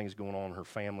different things going on in her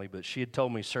family. But she had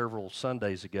told me several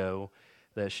Sundays ago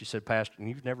that she said, "Pastor, and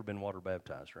you've never been water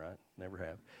baptized, right?" Never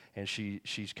have. And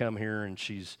she's come here, and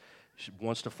she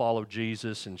wants to follow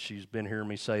Jesus, and she's been hearing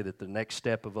me say that the next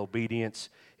step of obedience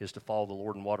is to follow the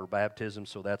Lord in water baptism,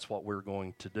 so that's what we're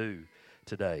going to do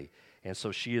today. And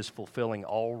so she is fulfilling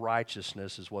all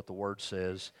righteousness, is what the Word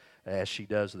says, as she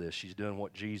does this. She's doing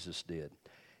what Jesus did.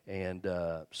 And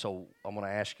so I'm going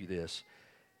to ask you this.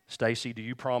 Stacy, do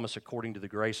you promise, according to the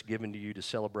grace given to you, to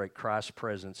celebrate Christ's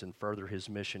presence and further His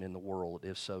mission in the world?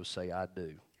 If so, say, "I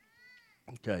do."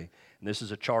 Okay, and this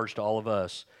is a charge to all of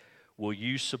us. Will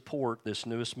you support this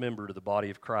newest member to the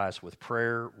body of Christ with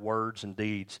prayer, words, and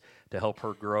deeds to help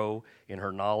her grow in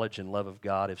her knowledge and love of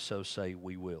God? If so, say,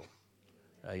 "We will."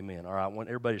 Amen. All right, I want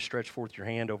everybody to stretch forth your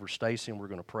hand over Stacy, and we're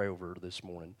going to pray over her this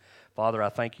morning. Father, I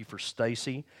thank you for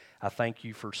Stacy. I thank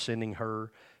you for sending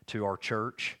her to our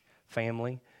church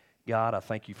family. God, I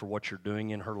thank you for what you're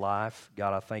doing in her life.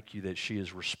 God, I thank you that she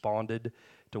has responded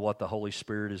to what the Holy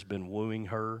Spirit has been wooing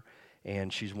her,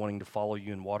 and she's wanting to follow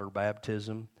you in water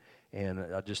baptism. And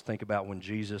I just think about when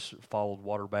Jesus followed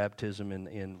water baptism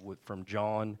from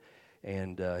John,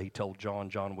 and he told John,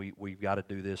 we've got to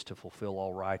do this to fulfill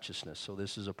all righteousness. So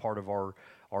this is a part of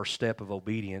our step of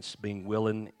obedience, being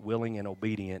willing and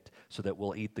obedient, so that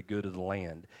we'll eat the good of the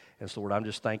land. And so, Lord, I'm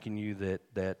just thanking you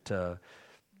that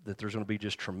there's going to be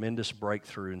just tremendous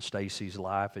breakthrough in Stacy's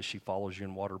life as she follows you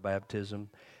in water baptism.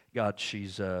 God,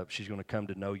 she's going to come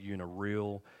to know you in a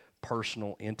real,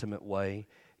 personal, intimate way.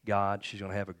 God, she's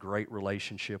going to have a great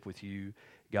relationship with you.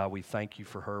 God, we thank you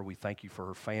for her. We thank you for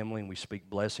her family, and we speak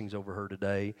blessings over her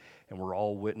today. And we're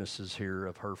all witnesses here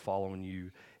of her following you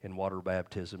in water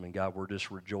baptism. And God, we're just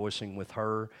rejoicing with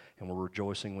her, and we're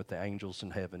rejoicing with the angels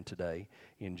in heaven today.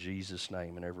 In Jesus'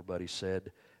 name. And everybody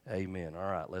said, amen.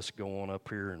 All right, let's go on up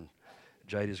here, and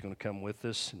Jada's going to come with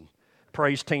us, and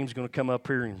praise team's going to come up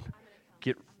here and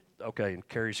okay, and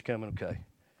Carrie's coming. Okay,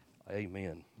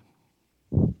 amen.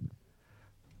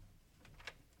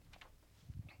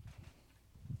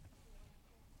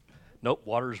 Nope,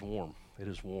 water is warm. It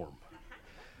is warm.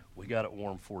 We got it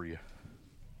warm for you.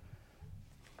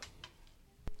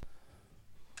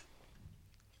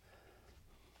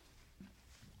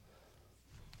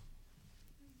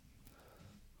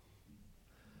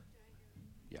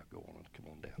 Yeah, go on. Come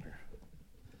on down here.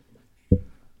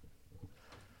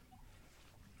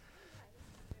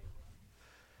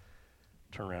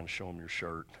 Turn around and show them your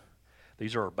shirt.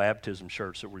 These are our baptism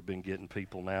shirts that we've been getting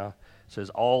people now. It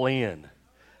says all in.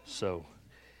 So,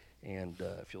 and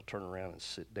if you'll turn around and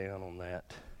sit down on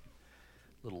that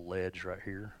little ledge right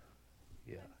here.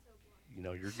 Yeah. You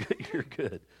know, you're good. You're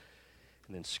good.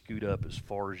 And then scoot up as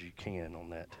far as you can on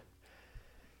that.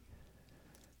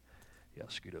 Yeah,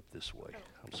 scoot up this way.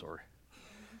 I'm sorry.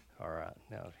 All right.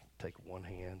 Now take one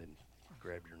hand and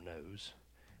grab your nose.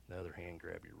 The other hand,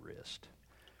 grab your wrist.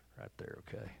 Right there,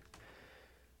 okay.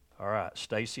 All right,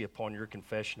 Stacy, upon your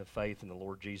confession of faith in the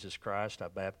Lord Jesus Christ, I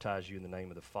baptize you in the name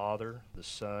of the Father, the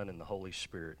Son, and the Holy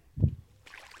Spirit.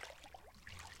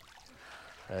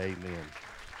 Amen.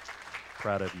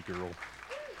 Proud of you, girl.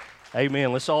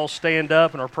 Amen. Let's all stand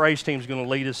up, and our praise team is going to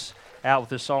lead us out with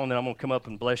this song, then I'm going to come up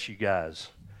and bless you guys.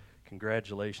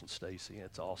 Congratulations, Stacy.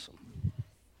 That's awesome.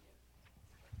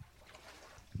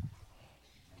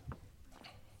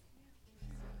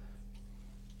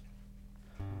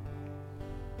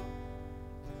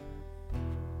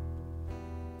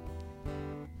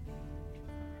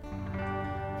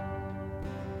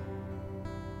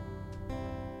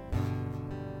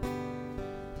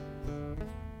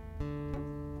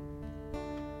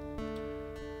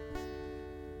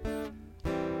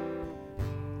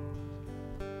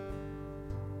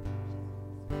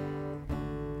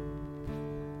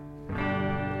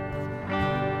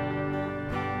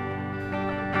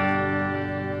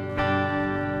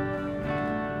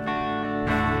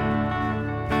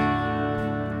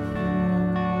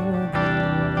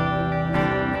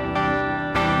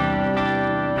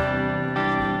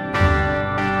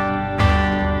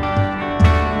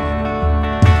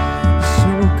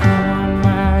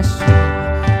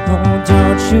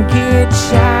 You get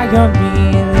shy on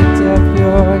me, lift up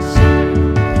your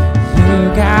shield.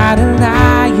 You got a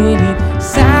lion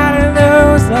inside of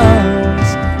those lungs.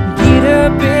 Get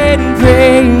up and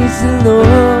praise the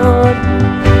Lord.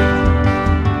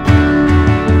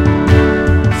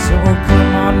 So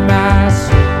come on, my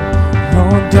soul,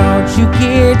 oh, don't you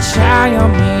get shy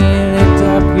on me, lift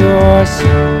up your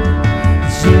shield.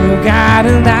 You got a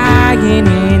lion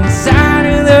inside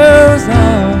of those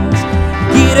lungs.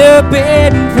 Get up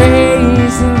and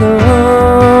praise the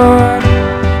Lord.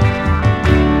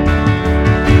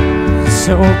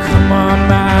 So come on,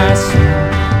 my soul,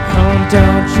 oh,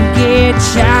 don't you get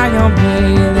shy on me,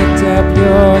 lift up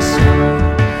your soul.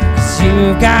 'Cause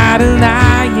you've got a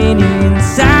lion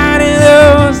inside of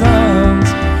those lungs.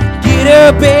 Get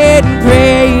up and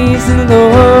praise the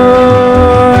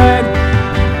Lord.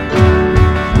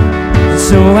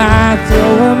 So I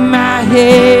throw up my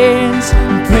hands,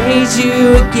 praise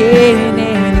you again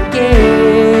and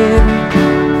again.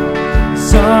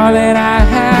 'Cause all that I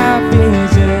have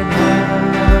is an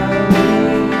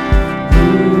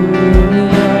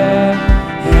hallelujah,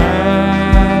 hallelujah.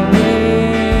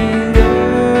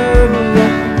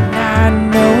 I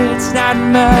know it's not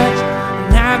much,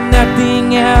 and I've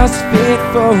nothing else fit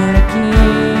for a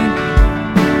king,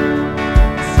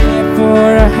 except for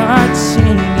a heart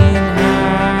singing.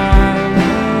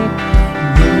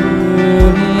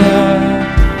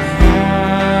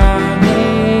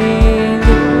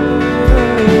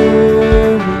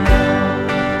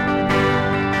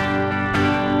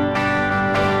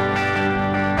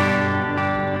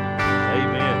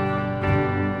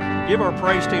 Give our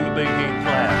praise team a big hand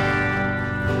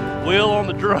clap. Will on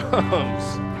the drums, doing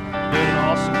an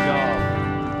awesome job.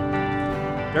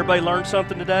 Everybody learned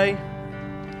something today?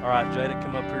 All right, Jada,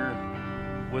 come up here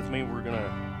with me. We're going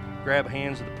to grab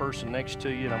hands of the person next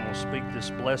to you, and I'm going to speak this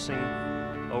blessing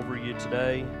over you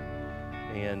today.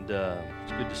 And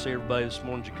it's good to see everybody this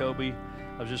morning, Jacoby.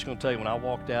 I was just going to tell you, when I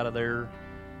walked out of there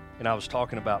and I was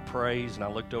talking about praise, and I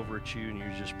looked over at you and you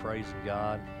were just praising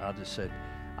God, I just said,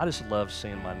 I just love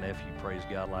seeing my nephew praise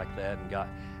God like that. And God,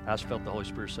 I just felt the Holy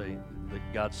Spirit say that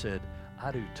God said,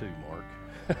 I do too, Mark.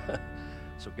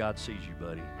 So God sees you,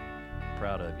 buddy.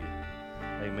 Proud of you.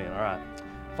 Amen. All right.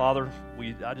 Father,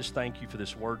 I just thank you for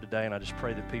this word today, and I just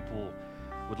pray that people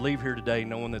would leave here today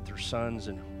knowing that they're sons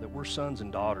and that we're sons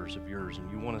and daughters of yours, and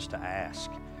you want us to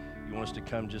ask. You want us to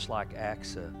come just like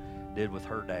Axa did with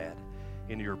her dad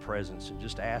into your presence and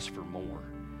just ask for more.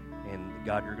 And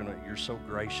God, you're so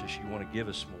gracious. You want to give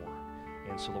us more.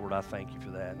 And so, Lord, I thank you for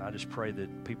that. And I just pray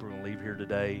that people are going to leave here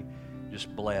today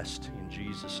just blessed in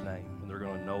Jesus' name. they're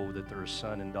going to know that they're a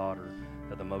son and daughter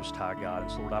of the Most High God.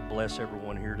 And so, Lord, I bless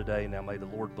everyone here today. Now may the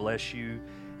Lord bless you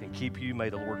and keep you. May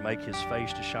the Lord make His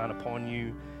face to shine upon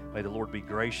you. May the Lord be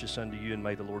gracious unto you, and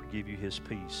may the Lord give you His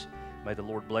peace. May the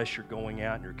Lord bless your going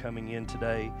out and your coming in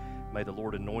today. May the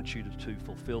Lord anoint you to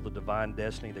fulfill the divine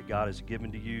destiny that God has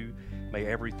given to you. May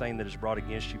everything that is brought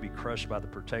against you be crushed by the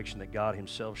protection that God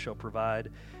Himself shall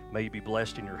provide. May you be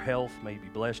blessed in your health. May you be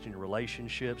blessed in your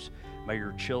relationships. May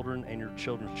your children and your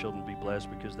children's children be blessed,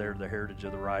 because they're the heritage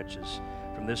of the righteous.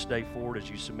 From this day forward, as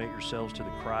you submit yourselves to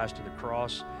the Christ, to the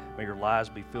cross, may your lives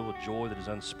be filled with joy that is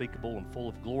unspeakable and full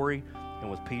of glory, and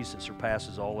with peace that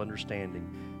surpasses all understanding.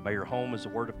 May your home, as the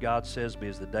Word of God says, be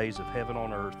as the days of heaven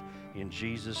on earth. In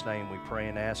Jesus' name we pray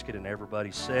and ask it, and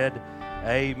everybody said,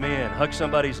 amen. Hug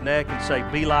somebody's neck and say,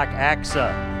 be like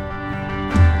Aksa.